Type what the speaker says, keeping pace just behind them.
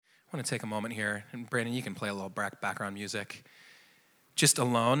I want to take a moment here, and Brandon, you can play a little background music, just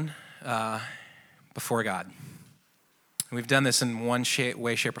alone before God. And we've done this in one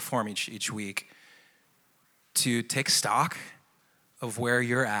way, shape, or form each week to take stock of where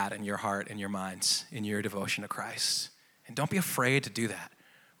you're at in your heart and your minds, in your devotion to Christ. And don't be afraid to do that.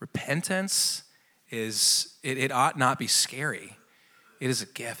 Repentance it ought not be scary. It is a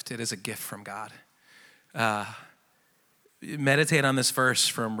gift. It is a gift from God. Meditate on this verse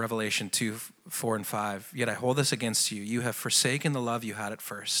from Revelation 2, 4, and 5. Yet I hold this against you. You have forsaken the love you had at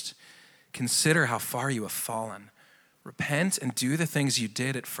first. Consider how far you have fallen. Repent and do the things you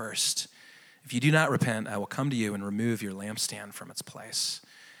did at first. If you do not repent, I will come to you and remove your lampstand from its place.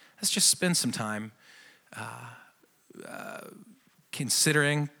 Let's just spend some time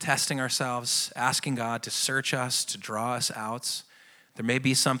considering, testing ourselves, asking God to search us, to draw us out. There may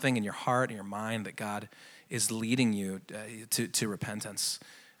be something in your heart and your mind that God is leading you to repentance.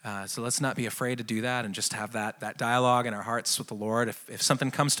 So let's not be afraid to do that and just have that dialogue in our hearts with the Lord. If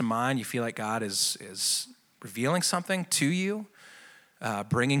something comes to mind, you feel like God is revealing something to you,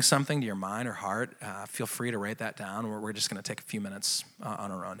 bringing something to your mind or heart, feel free to write that down. We're just going to take a few minutes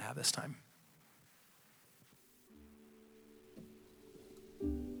on our own to have this time.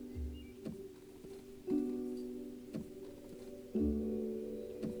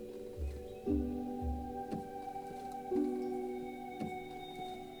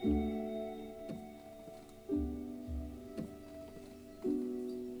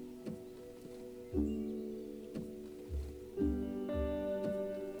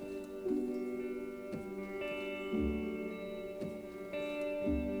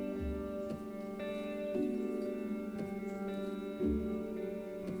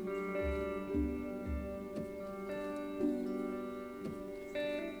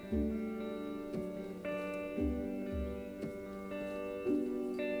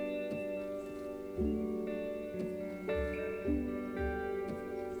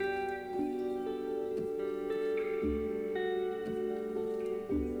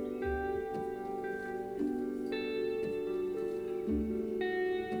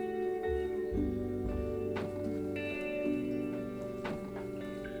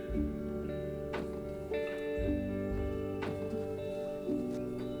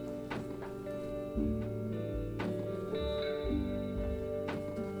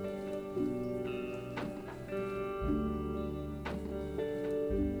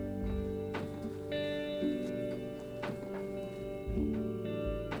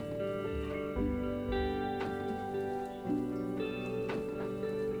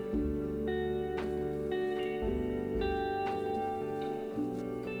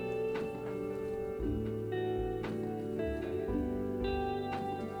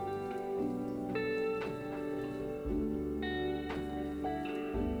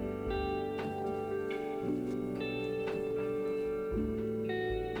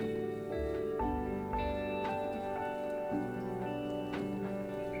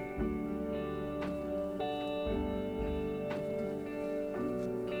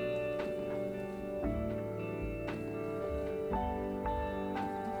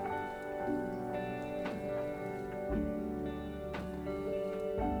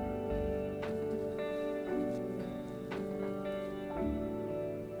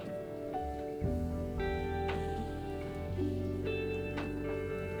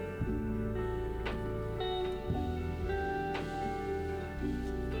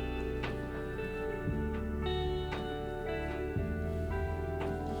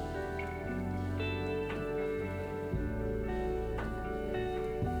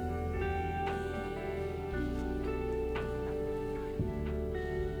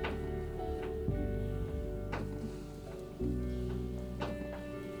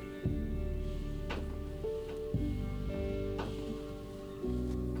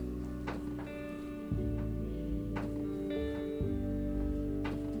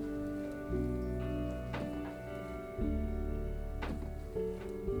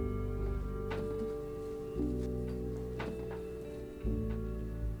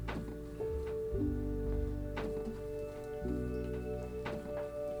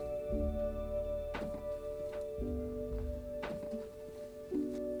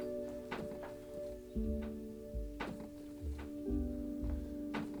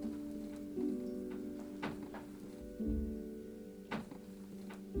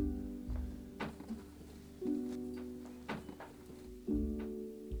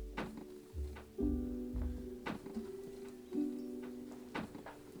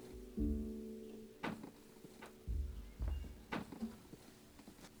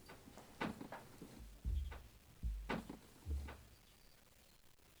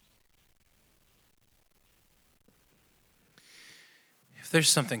 there's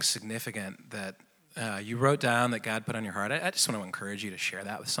something significant that you wrote down that God put on your heart, I just want to encourage you to share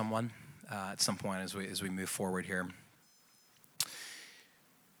that with someone at some point as we move forward here.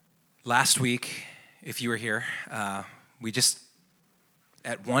 Last week, if you were here, we just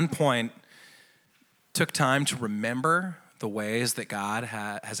at one point took time to remember the ways that God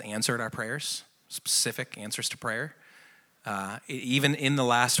has answered our prayers, specific answers to prayer, even in the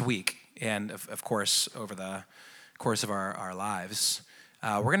last week, and of course over the course of our lives.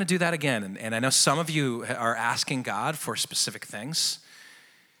 We're going to do that again, and I know some of you are asking God for specific things,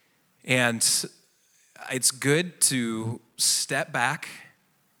 and it's good to step back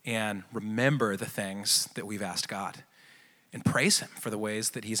and remember the things that we've asked God and praise him for the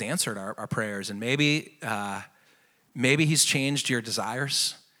ways that he's answered our prayers. And maybe he's changed your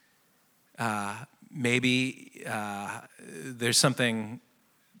desires. Maybe there's something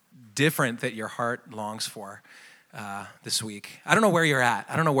different that your heart longs for this week. I don't know where you're at.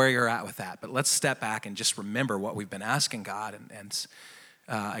 I don't know where you're at with that, but let's step back and just remember what we've been asking God and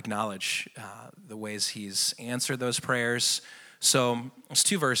acknowledge the ways he's answered those prayers. So there's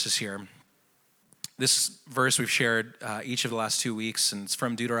two verses here. This verse we've shared each of the last 2 weeks, and it's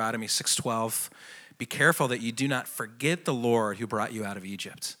from Deuteronomy 6:12. Be careful that you do not forget the Lord who brought you out of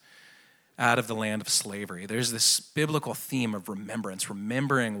Egypt, out of the land of slavery. There's this biblical theme of remembrance,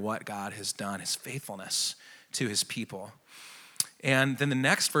 remembering what God has done, his faithfulness to his people. And then the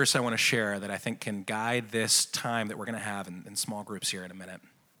next verse I want to share that I think can guide this time that we're going to have in small groups here in a minute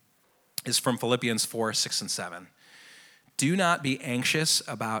is from Philippians 4:6 and 7. Do not be anxious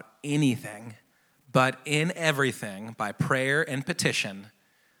about anything, but in everything, by prayer and petition,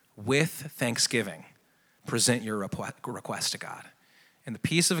 with thanksgiving, present your request to God. And the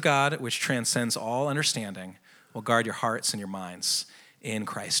peace of God, which transcends all understanding, will guard your hearts and your minds in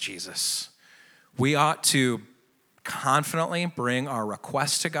Christ Jesus. We ought to confidently bring our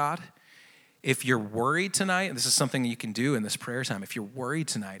requests to God. If you're worried tonight, and this is something you can do in this prayer time, if you're worried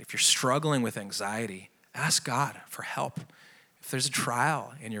tonight, if you're struggling with anxiety, ask God for help. If there's a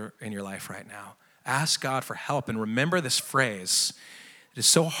trial in your life right now, ask God for help. And remember this phrase. It is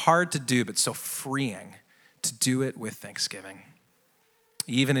so hard to do, but so freeing to do it with thanksgiving.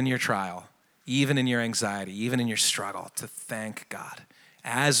 Even in your trial, even in your anxiety, even in your struggle, to thank God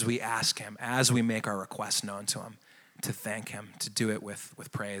as we ask him, as we make our requests known to him, to thank him, to do it with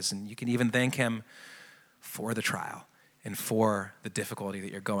praise. And you can even thank him for the trial and for the difficulty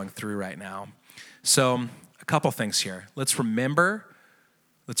that you're going through right now. So a couple things here. Let's remember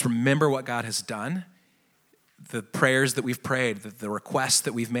what God has done, the prayers that we've prayed, the requests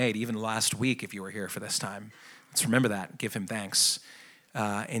that we've made, even last week if you were here for this time. Let's remember that, give him thanks.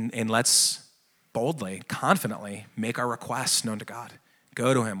 And let's boldly, confidently make our requests known to God.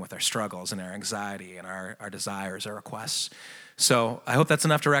 Go to him with our struggles and our anxiety and our desires, our requests. So I hope that's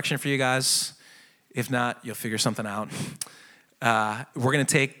enough direction for you guys. If not, you'll figure something out. We're going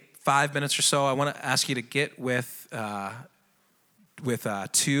to take 5 minutes or so. I want to ask you to get with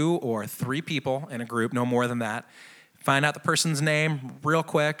 2 or 3 people in a group, no more than that. Find out the person's name real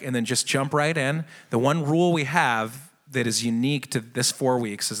quick and then just jump right in. The one rule we have that is unique to this 4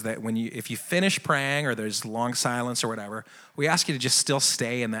 weeks is that if you finish praying or there's long silence or whatever, we ask you to just still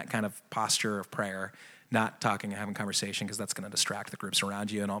stay in that kind of posture of prayer, not talking and having conversation, because that's going to distract the groups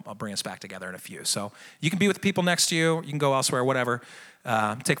around you, and I'll bring us back together in a few. So you can be with the people next to you, you can go elsewhere, whatever.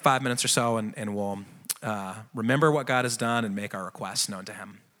 Take 5 minutes or so, and we'll remember what God has done and make our requests known to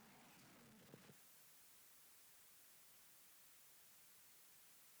him.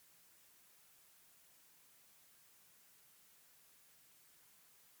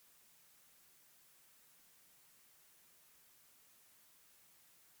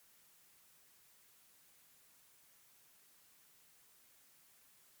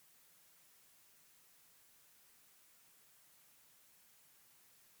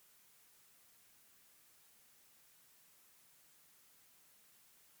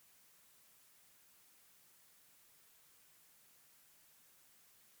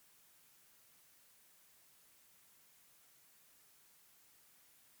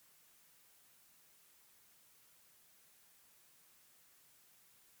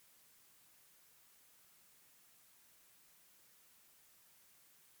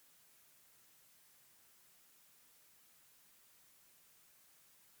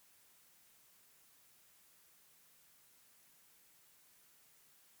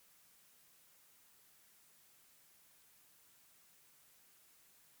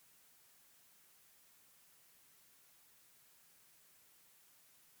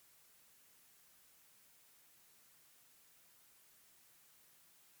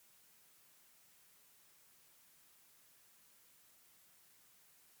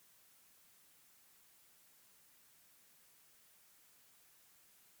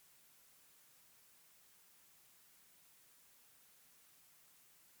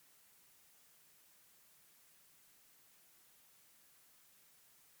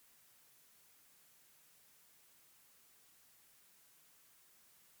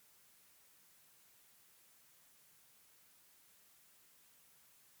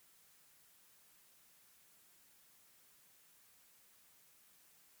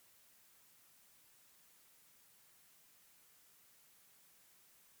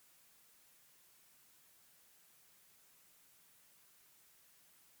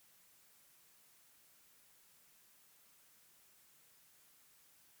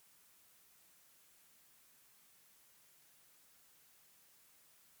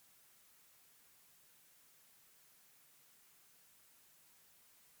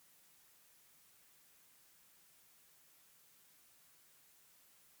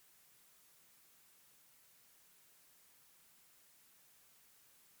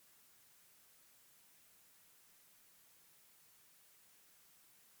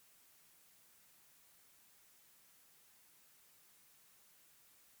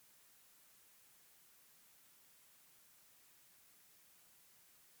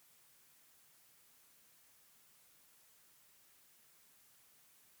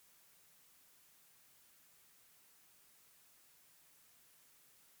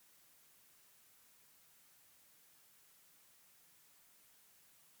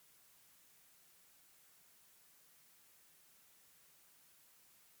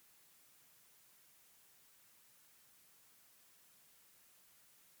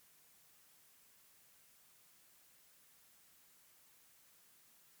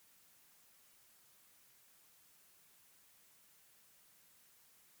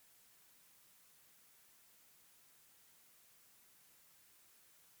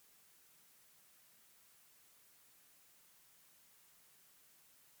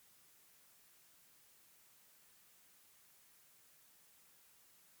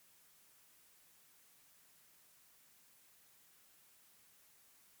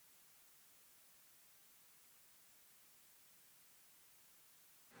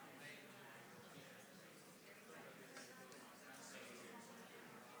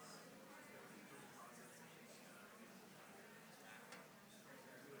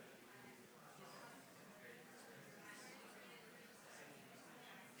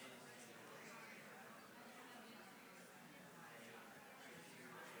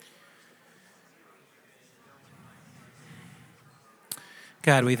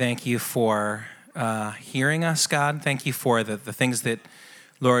 God, we thank you for hearing us, God. Thank you for the things that,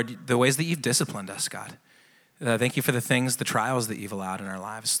 Lord, the ways that you've disciplined us, God. Thank you for the things, the trials that you've allowed in our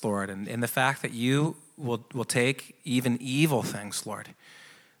lives, Lord, and the fact that you will take even evil things, Lord,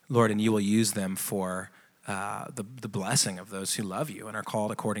 and you will use them for the blessing of those who love you and are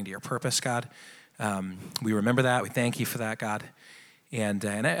called according to your purpose, God. We remember that. We thank you for that, God. And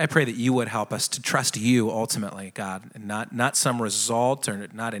I pray that you would help us to trust you ultimately, God, and not some result or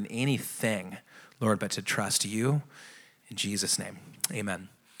not in anything, Lord, but to trust you. In Jesus' name, amen.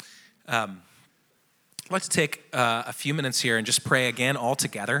 I'd like to take a few minutes here and just pray again all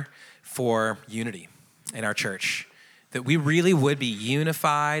together for unity in our church, that we really would be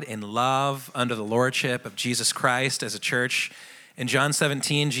unified in love under the lordship of Jesus Christ as a church. In John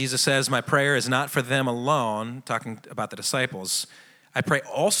 17, Jesus says, "My prayer is not for them alone," talking about the disciples. "I pray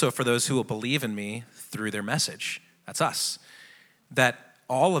also for those who will believe in me through their message." That's us. "That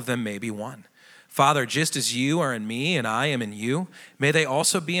all of them may be one. Father, just as you are in me and I am in you, may they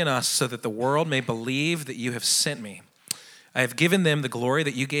also be in us so that the world may believe that you have sent me. I have given them the glory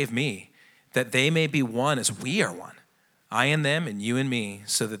that you gave me, that they may be one as we are one. I in them and you in me,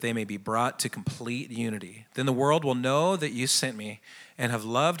 so that they may be brought to complete unity. Then the world will know that you sent me and have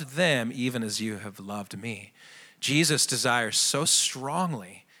loved them even as you have loved me." Jesus desires so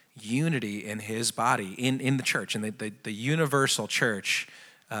strongly unity in his body, in the church, in the universal church,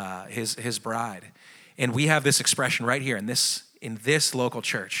 his bride. And we have this expression right here in this local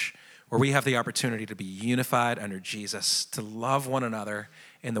church, where we have the opportunity to be unified under Jesus, to love one another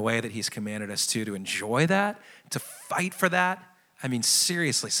in the way that he's commanded us to enjoy that, to fight for that. I mean,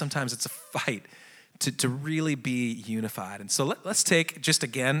 seriously, sometimes it's a fight to really be unified. And so let's take, just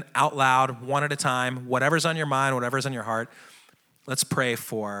again, out loud, one at a time, whatever's on your mind, whatever's on your heart, let's pray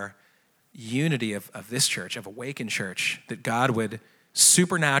for unity of this church, of Awaken Church, that God would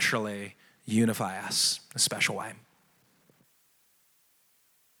supernaturally unify us in a special way.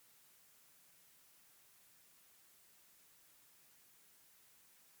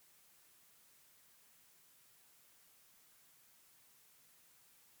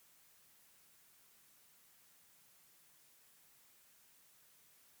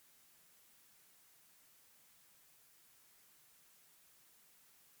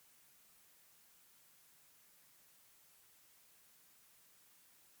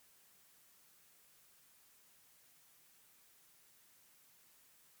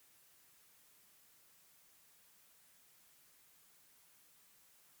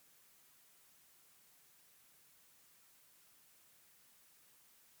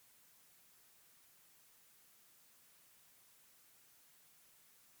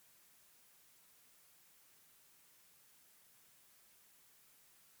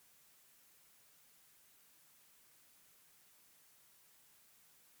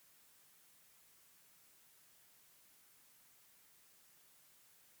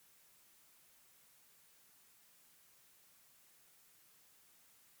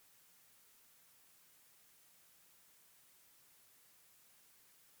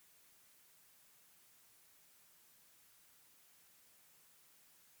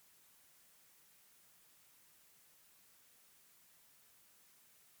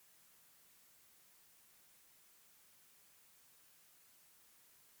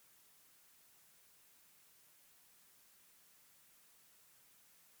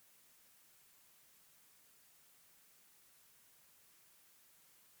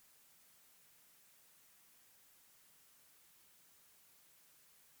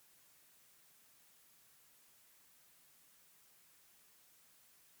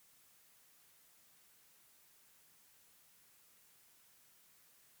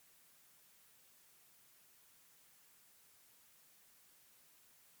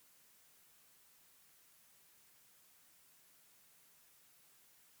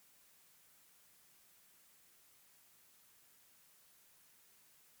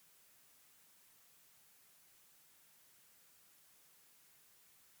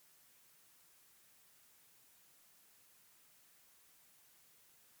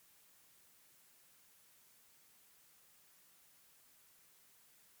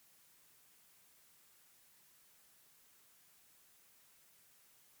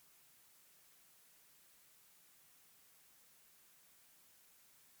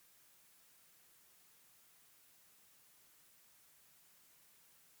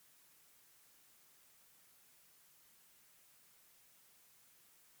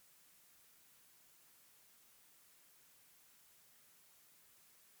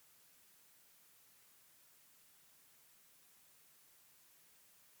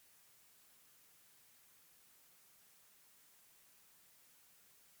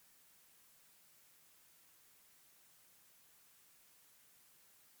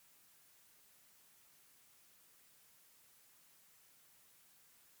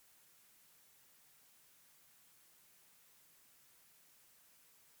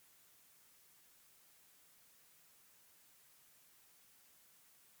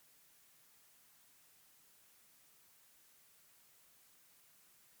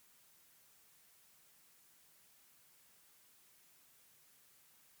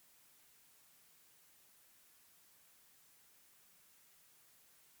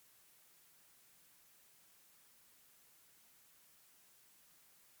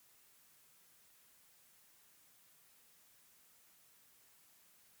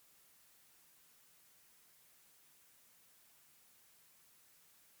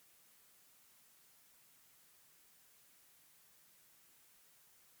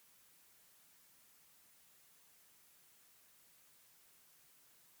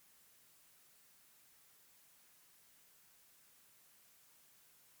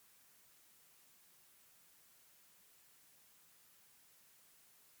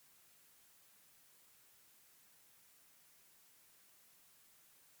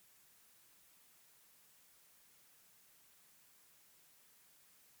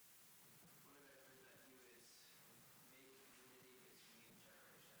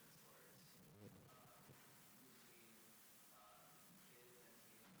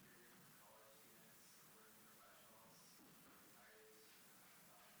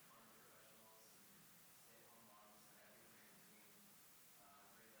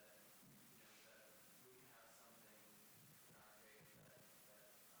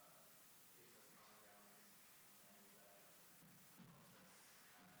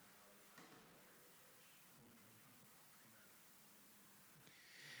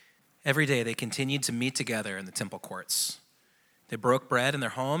 Every day they continued to meet together in the temple courts. They broke bread in their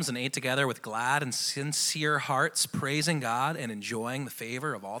homes and ate together with glad and sincere hearts, praising God and enjoying the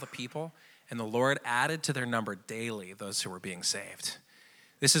favor of all the people. And the Lord added to their number daily those who were being saved.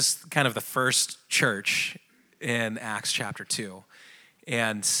 This is kind of the first church in Acts chapter 2.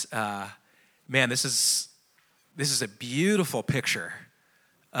 And man, this is a beautiful picture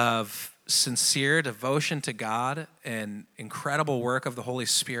of sincere devotion to God and incredible work of the Holy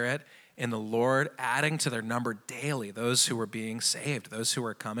Spirit and the Lord adding to their number daily those who were being saved, those who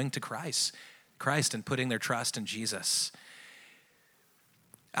were coming to Christ and putting their trust in Jesus.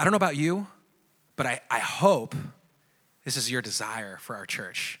 I don't know about you, but I hope this is your desire for our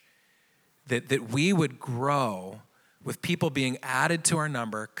church, that we would grow with people being added to our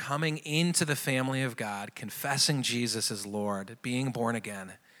number, coming into the family of God, confessing Jesus as Lord, being born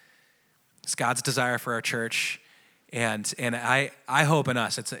again. It's God's desire for our church, and I hope in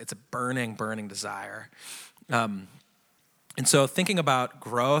us it's a burning desire. And so thinking about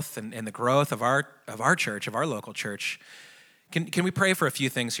growth and the growth of our church, of our local church, can we pray for a few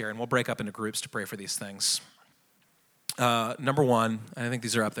things here, and we'll break up into groups to pray for these things. Number one, I think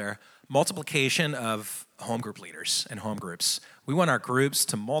these are up there, multiplication of home group leaders and home groups. We want our groups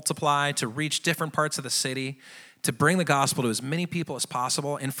to multiply, to reach different parts of the city, to bring the gospel to as many people as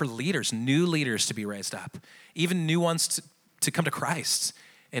possible, and for leaders, new leaders to be raised up, even new ones to come to Christ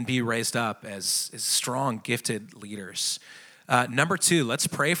and be raised up as strong, gifted leaders. Number two, let's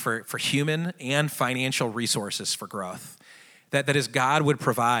pray for human and financial resources for growth. That is, God would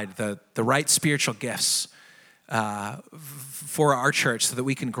provide the right spiritual gifts for our church so that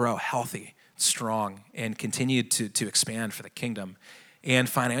we can grow healthy, strong, and continue to expand for the kingdom. And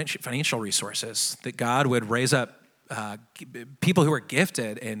financial resources, that God would raise up people who are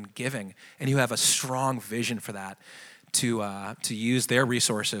gifted in giving and who have a strong vision for that to use their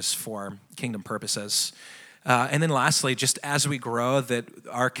resources for kingdom purposes. And then lastly, just as we grow, that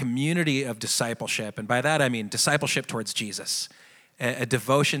our community of discipleship, and by that I mean discipleship towards Jesus, a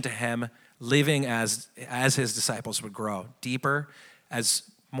devotion to him, living as his disciples would grow deeper, as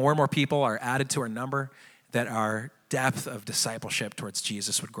more and more people are added to our number, that our depth of discipleship towards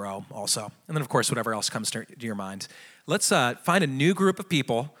Jesus would grow also. And then, of course, whatever else comes to your mind. Let's find a new group of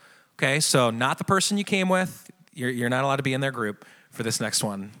people, okay? So not the person you came with. You're not allowed to be in their group for this next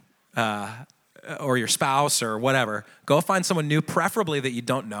one, or your spouse or whatever. Go find someone new, preferably that you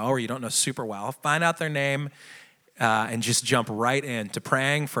don't know or you don't know super well. Find out their name and just jump right into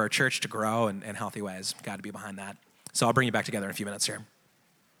praying for our church to grow in healthy ways. God to be behind that. So I'll bring you back together in a few minutes here.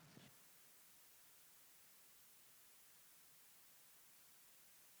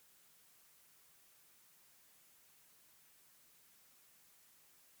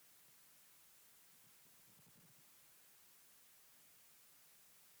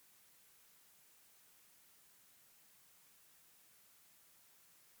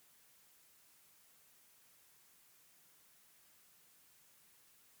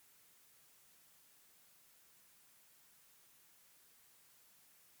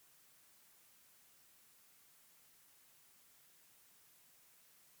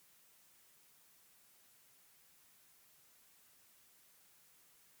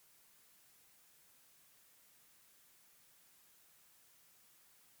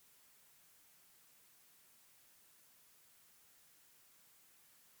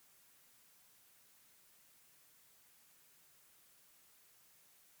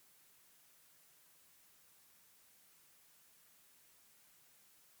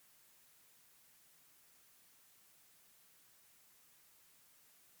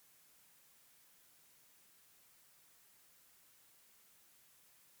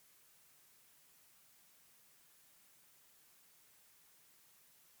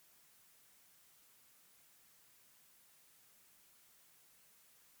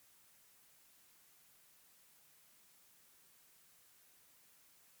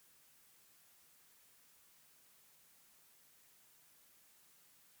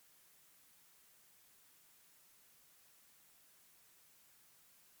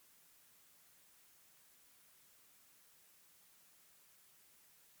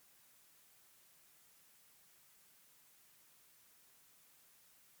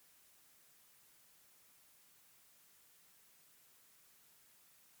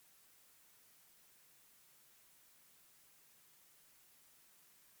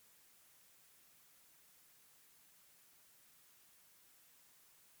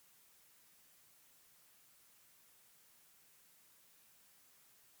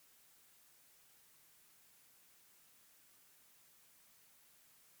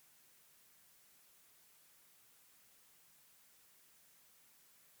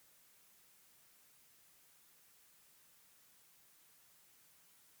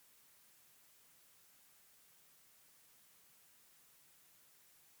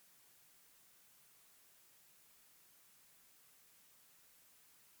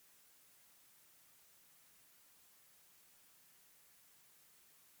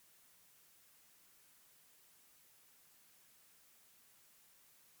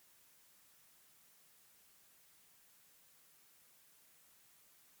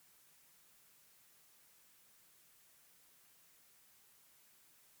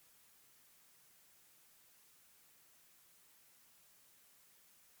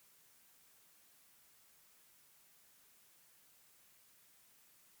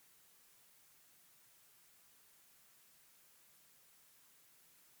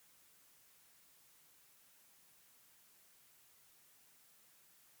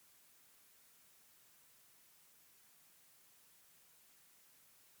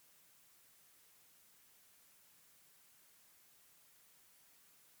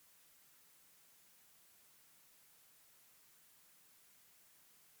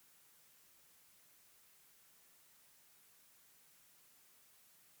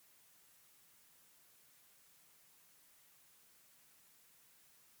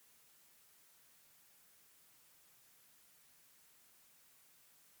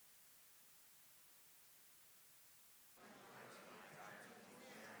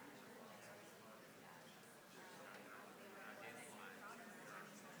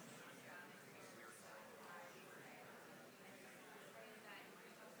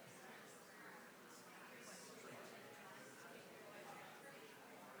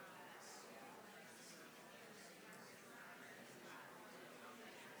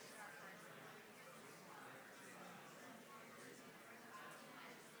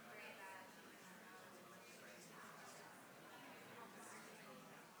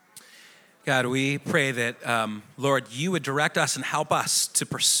 God, we pray that, Lord, you would direct us and help us to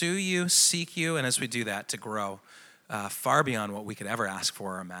pursue you, seek you, and as we do that, to grow far beyond what we could ever ask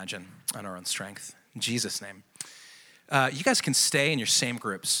for or imagine on our own strength. In Jesus' name. You guys can stay in your same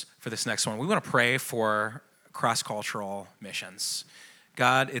groups for this next one. We want to pray for cross-cultural missions.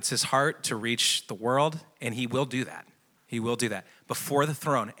 God, it's his heart to reach the world, and he will do that. He will do that. Before the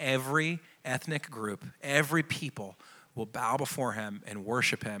throne, every ethnic group, every people will bow before him and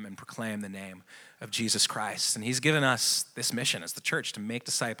worship him and proclaim the name of Jesus Christ. And he's given us this mission as the church to make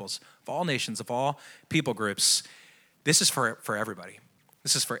disciples of all nations, of all people groups. This is for everybody.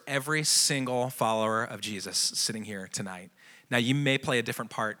 This is for every single follower of Jesus sitting here tonight. Now, you may play a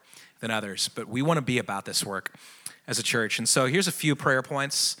different part than others, but we want to be about this work as a church. And so here's a few prayer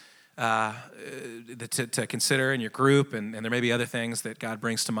points to consider in your group, and there may be other things that God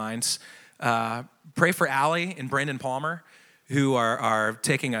brings to mind. Pray for Allie and Brandon Palmer, who are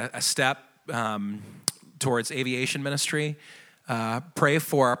taking a step towards aviation ministry. Pray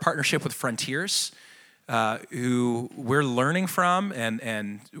for our partnership with Frontiers, who we're learning from,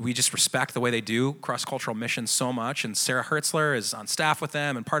 and we just respect the way they do cross-cultural missions so much. And Sarah Hertzler is on staff with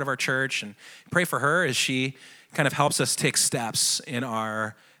them and part of our church. And pray for her as she kind of helps us take steps in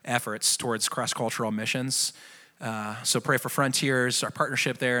our efforts towards cross-cultural missions. So pray for Frontiers, our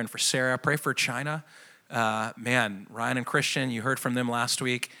partnership there, and for Sarah. Pray for China. Ryan and Christian, you heard from them last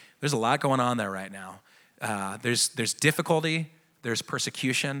week. There's a lot going on there right now. There's difficulty, there's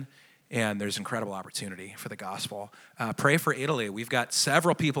persecution, and there's incredible opportunity for the gospel. Pray for Italy. We've got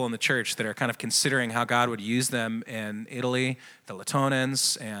several people in the church that are kind of considering how God would use them in Italy, the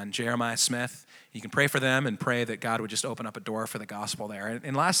Latonans and Jeremiah Smith. You can pray for them and pray that God would just open up a door for the gospel there.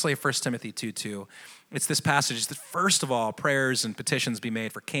 And lastly, 1 Timothy 2:2. It's this passage that first of all, prayers and petitions be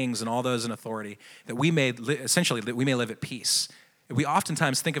made for kings and all those in authority, that we may live at peace. We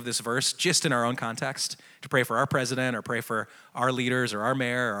oftentimes think of this verse just in our own context, to pray for our president or pray for our leaders or our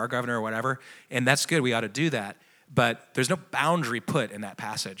mayor or our governor or whatever. And that's good. We ought to do that. But there's no boundary put in that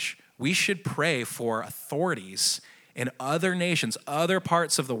passage. We should pray for authorities in other nations, other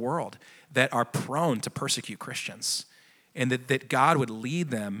parts of the world that are prone to persecute Christians, and that God would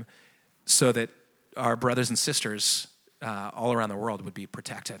lead them so that our brothers and sisters all around the world would be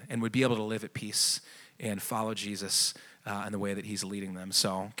protected and would be able to live at peace and follow Jesus in the way that he's leading them.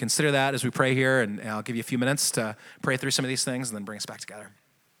 So consider that as we pray here, and I'll give you a few minutes to pray through some of these things and then bring us back together.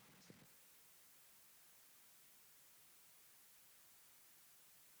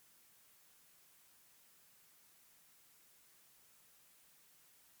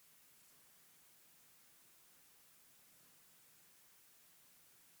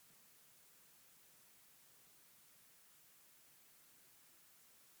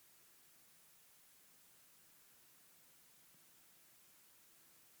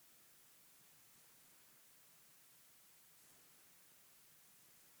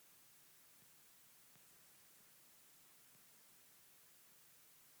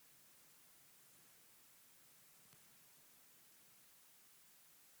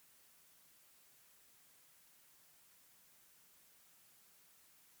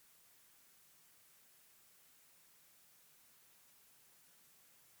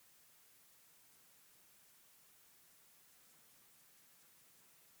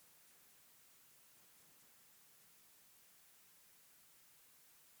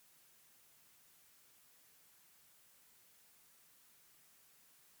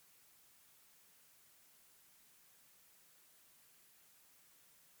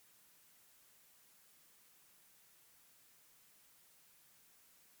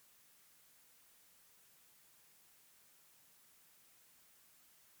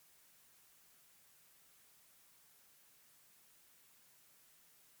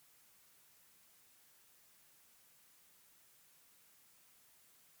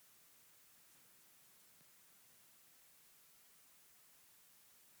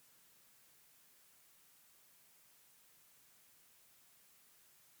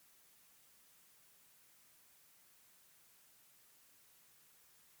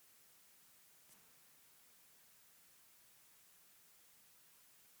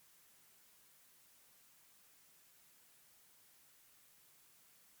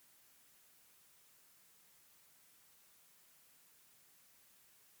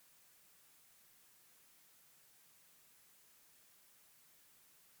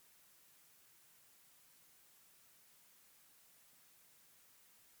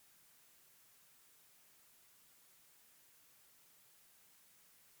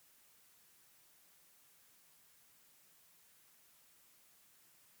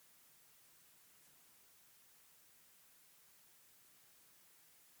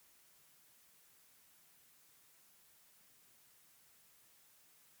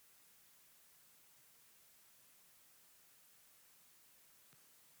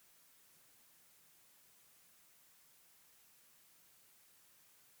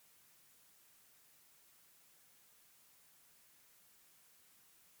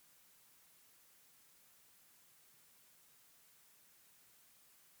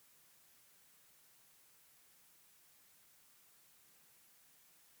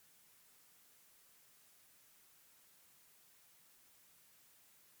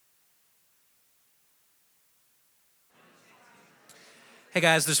 Hey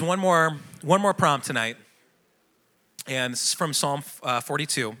guys, there's one more prompt tonight, and this is from Psalm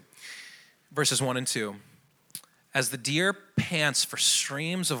 42, verses 1 and 2. As the deer pants for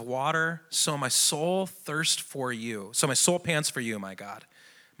streams of water, so my soul thirsts for you. So my soul pants for you, my God.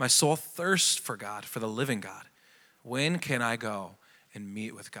 My soul thirsts for God, for the living God. When can I go and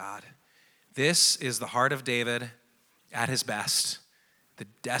meet with God? This is the heart of David at his best, the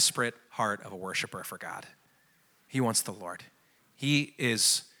desperate heart of a worshiper for God. He wants the Lord. He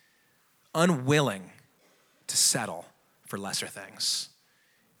is unwilling to settle for lesser things.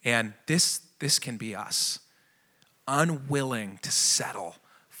 And this can be us, unwilling to settle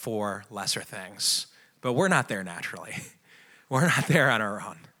for lesser things. But we're not there naturally. We're not there on our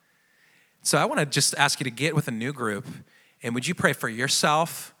own. So I want to just ask you to get with a new group, and would you pray for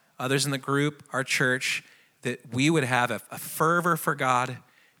yourself, others in the group, our church, that we would have a fervor for God,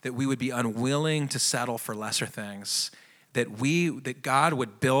 that we would be unwilling to settle for lesser things, that God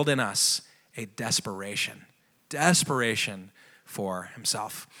would build in us a desperation for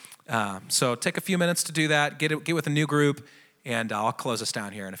himself. So take a few minutes to do that. Get with a new group, and I'll close us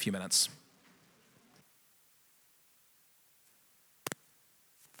down here in a few minutes.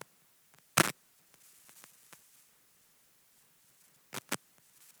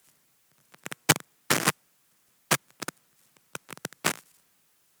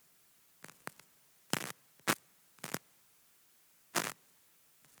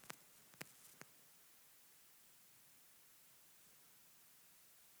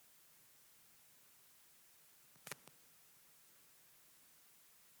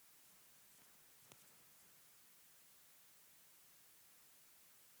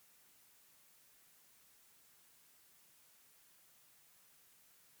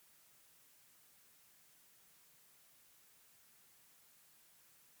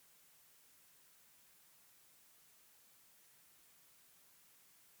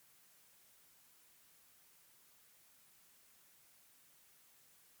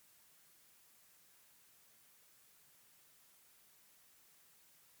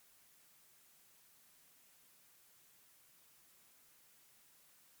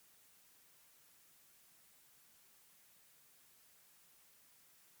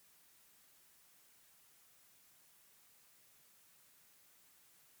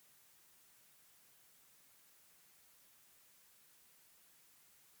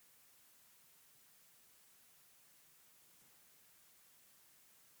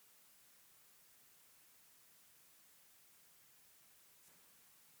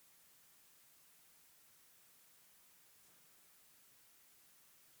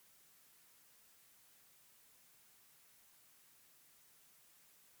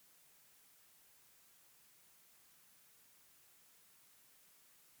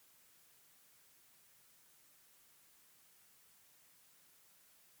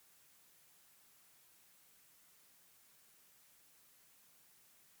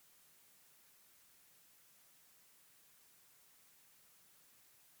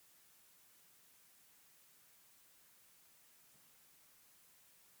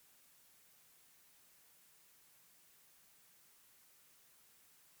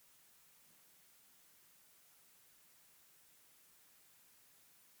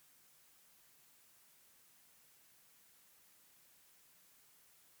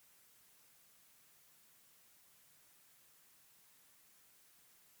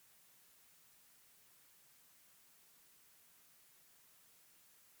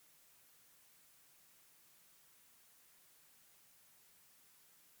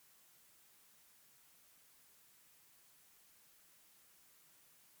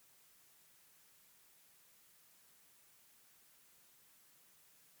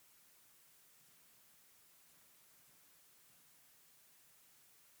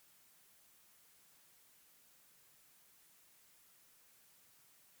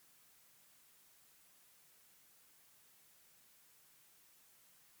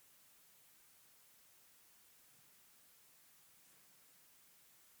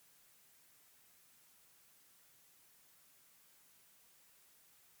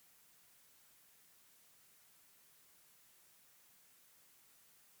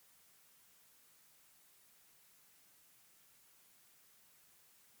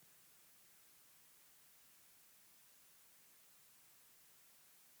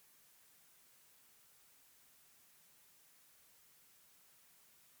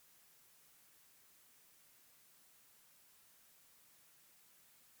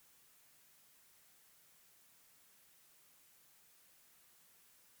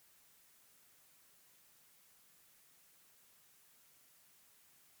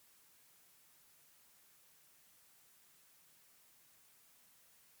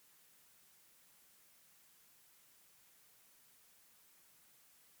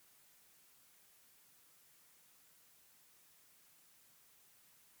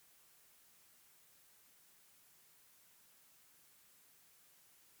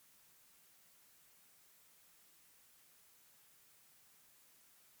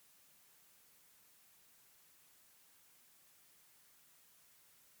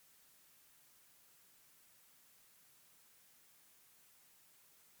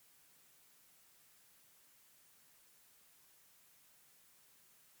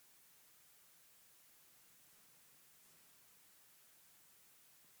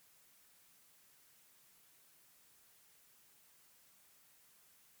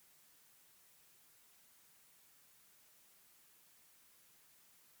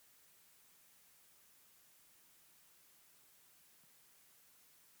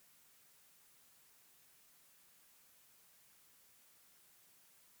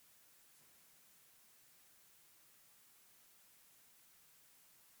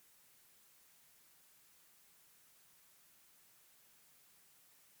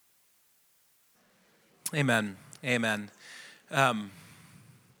 Amen. Amen. I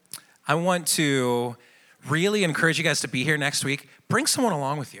want to really encourage you guys to be here next week. Bring someone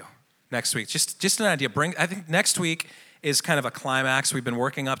along with you next week. Just an idea. I think next week is kind of a climax. We've been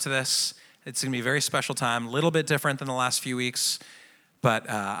working up to this. It's going to be a very special time, a little bit different than the last few weeks, but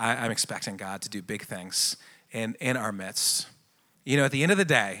I'm expecting God to do big things in our midst. You know, at the end of the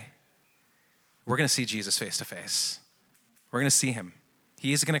day, we're going to see Jesus face to face. We're going to see him.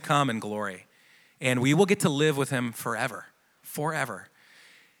 He's going to come in glory, and we will get to live with him forever.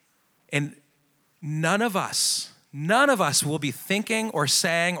 And none of us will be thinking or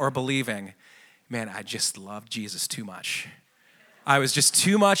saying or believing, man, I just love Jesus too much. I was just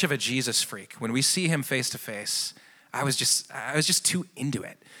too much of a Jesus freak. When we see him face to face, I was just too into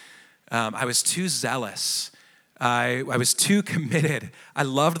it. I was too zealous. I was too committed. I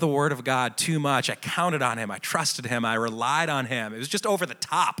loved the word of God too much. I counted on him. I trusted him. I relied on him. It was just over the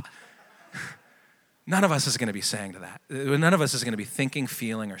top. None of us is going to be saying to that. None of us is going to be thinking,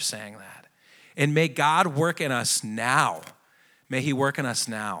 feeling, or saying that. And may God work in us now. May he work in us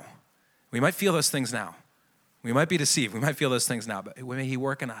now. We might feel those things now. We might be deceived. We might feel those things now, but may he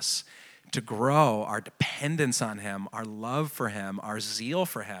work in us to grow our dependence on him, our love for him, our zeal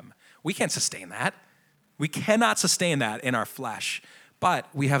for him. We can't sustain that. We cannot sustain that in our flesh, but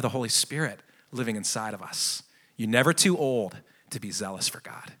we have the Holy Spirit living inside of us. You're never too old to be zealous for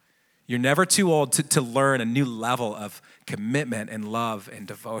God. You're never too old to learn a new level of commitment and love and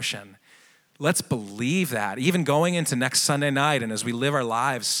devotion. Let's believe that, even going into next Sunday night and as we live our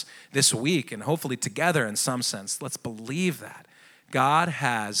lives this week and hopefully together in some sense, let's believe that. God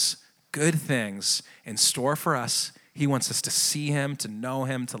has good things in store for us. He wants us to see him, to know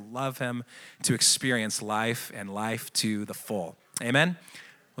him, to love him, to experience life and life to the full. Amen?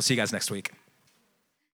 We'll see you guys next week.